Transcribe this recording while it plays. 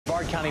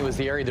Brevard County was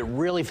the area that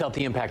really felt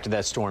the impact of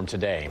that storm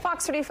today.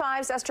 Fox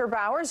 35's Esther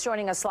Bowers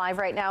joining us live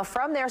right now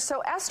from there. So,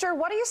 Esther,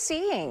 what are you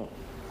seeing?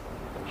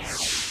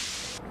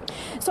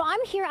 So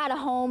I'm here at a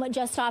home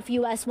just off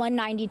US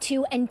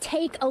 192, and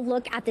take a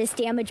look at this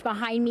damage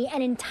behind me.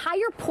 An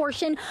entire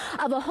portion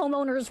of a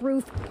homeowner's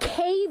roof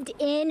caved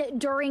in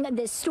during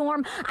this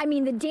storm. I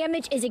mean, the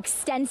damage is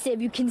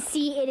extensive. You can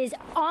see it is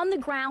on the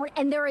ground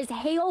and there is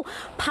hail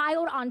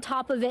piled on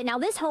top of it. Now,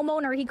 this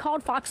homeowner, he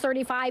called Fox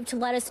 35 to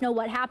let us know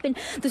what happened.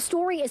 The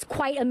story is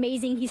quite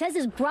amazing. He says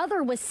his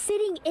brother was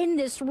sitting in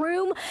this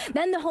room.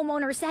 Then the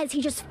homeowner says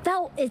he just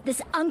felt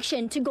this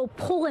unction to go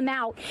pull him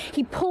out.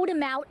 He pulled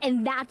him out,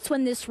 and that's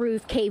when this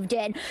roof caved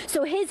in.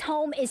 So his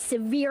home is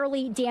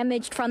severely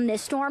damaged from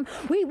this storm.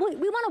 We want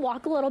to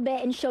walk a little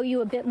bit and show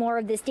you a bit more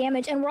of this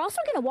damage, and we're also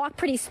going to walk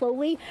pretty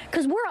slowly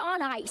because we're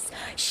on ice.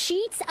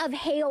 Sheets of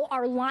hail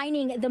are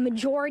lining the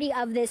majority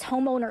of this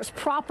homeowner's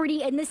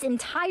property and this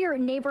entire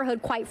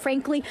neighborhood, quite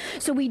frankly,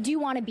 so we do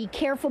want to be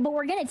careful. But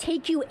we're going to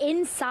take you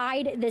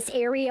inside this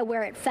area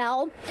where it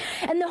fell,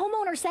 and the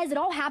homeowner says it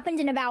all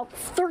happened in about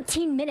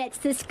 13 minutes.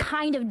 This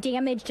kind of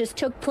damage just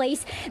took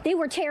place. They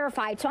were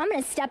terrified. So I'm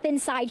going to step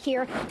inside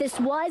here. This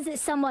was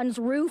someone's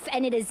roof,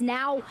 and it is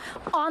now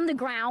on the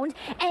ground.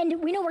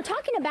 And we know we're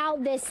talking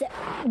about this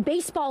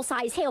baseball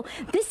size hail.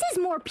 This is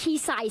more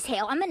pea-size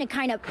hail. I'm going to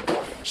kind of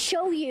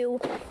show you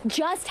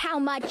just how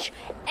much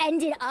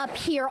ended up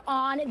here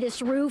on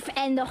this roof.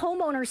 And the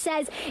homeowner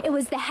says it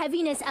was the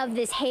heaviness of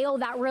this hail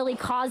that really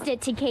caused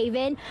it to cave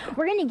in.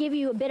 We're going to give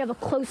you a bit of a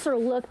closer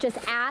look just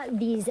at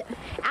these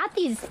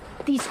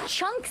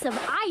chunks of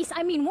ice.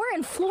 I mean, we're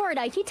in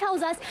Florida. He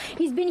tells us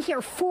he's been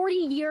here 40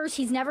 years.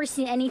 He's never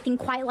seen anything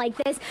quite like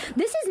this.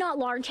 This is not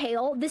large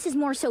hail. This is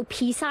more so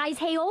pea-size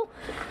hail.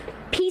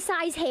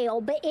 Pea-size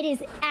hail, but it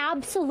is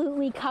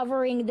absolutely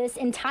covering this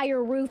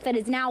entire roof that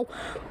is now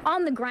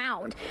on the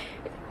ground.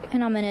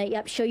 And I'm going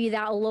to show you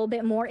that a little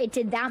bit more. It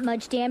did that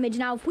much damage.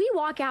 Now, if we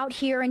walk out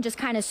here and just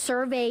kind of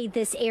survey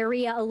this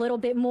area a little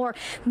bit more,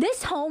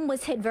 this home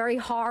was hit very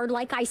hard.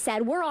 Like I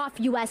said, we're off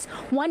US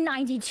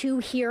 192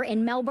 here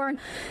in Melbourne.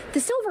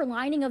 The silver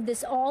lining of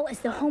this all is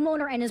the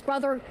homeowner and his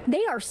brother,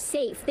 they are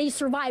safe. They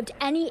survived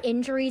any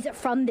injuries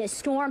from this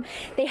storm.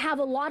 They have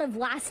a lot of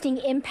lasting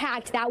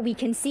impact that we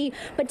can see.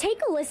 But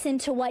take a listen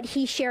to what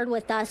he shared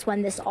with us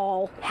when this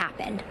all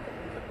happened.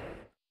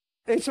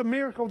 It's a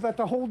miracle that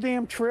the whole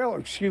damn trailer,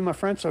 excuse my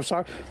French, I'm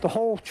sorry, the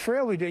whole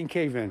trailer didn't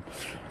cave in.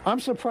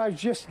 I'm surprised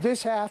just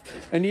this half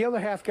and the other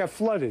half got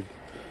flooded.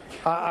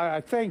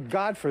 I thank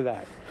God for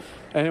that.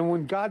 And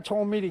when God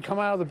told me to come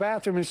out of the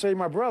bathroom and save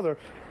my brother,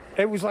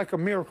 it was like a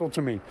miracle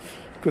to me.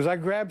 Because I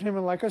grabbed him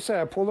and, like I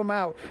said, I pulled him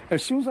out.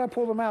 As soon as I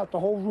pulled him out,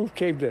 the whole roof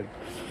caved in.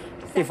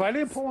 If I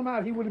didn't pull him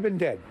out, he would have been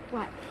dead.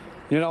 Right.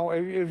 You know,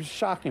 it was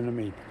shocking to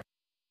me.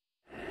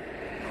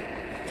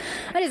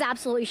 That is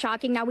absolutely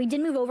shocking. Now, we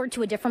did move over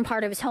to a different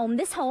part of his home.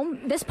 This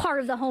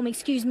part of the home,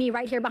 excuse me,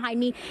 right here behind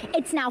me,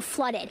 it's now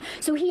flooded.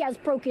 So he has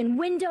broken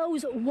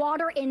windows,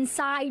 water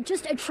inside,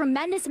 just a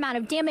tremendous amount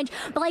of damage.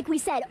 But like we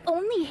said,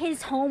 only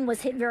his home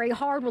was hit very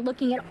hard. We're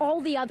looking at all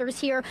the others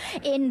here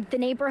in the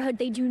neighborhood.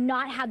 They do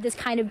not have this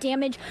kind of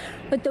damage.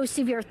 But those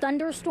severe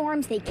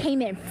thunderstorms, they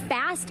came in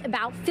fast,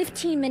 about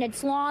 15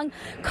 minutes long,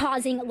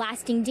 causing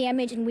lasting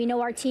damage. And we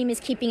know our team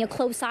is keeping a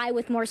close eye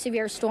with more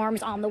severe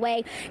storms on the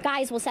way.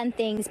 Guys, we'll send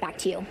things back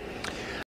to you.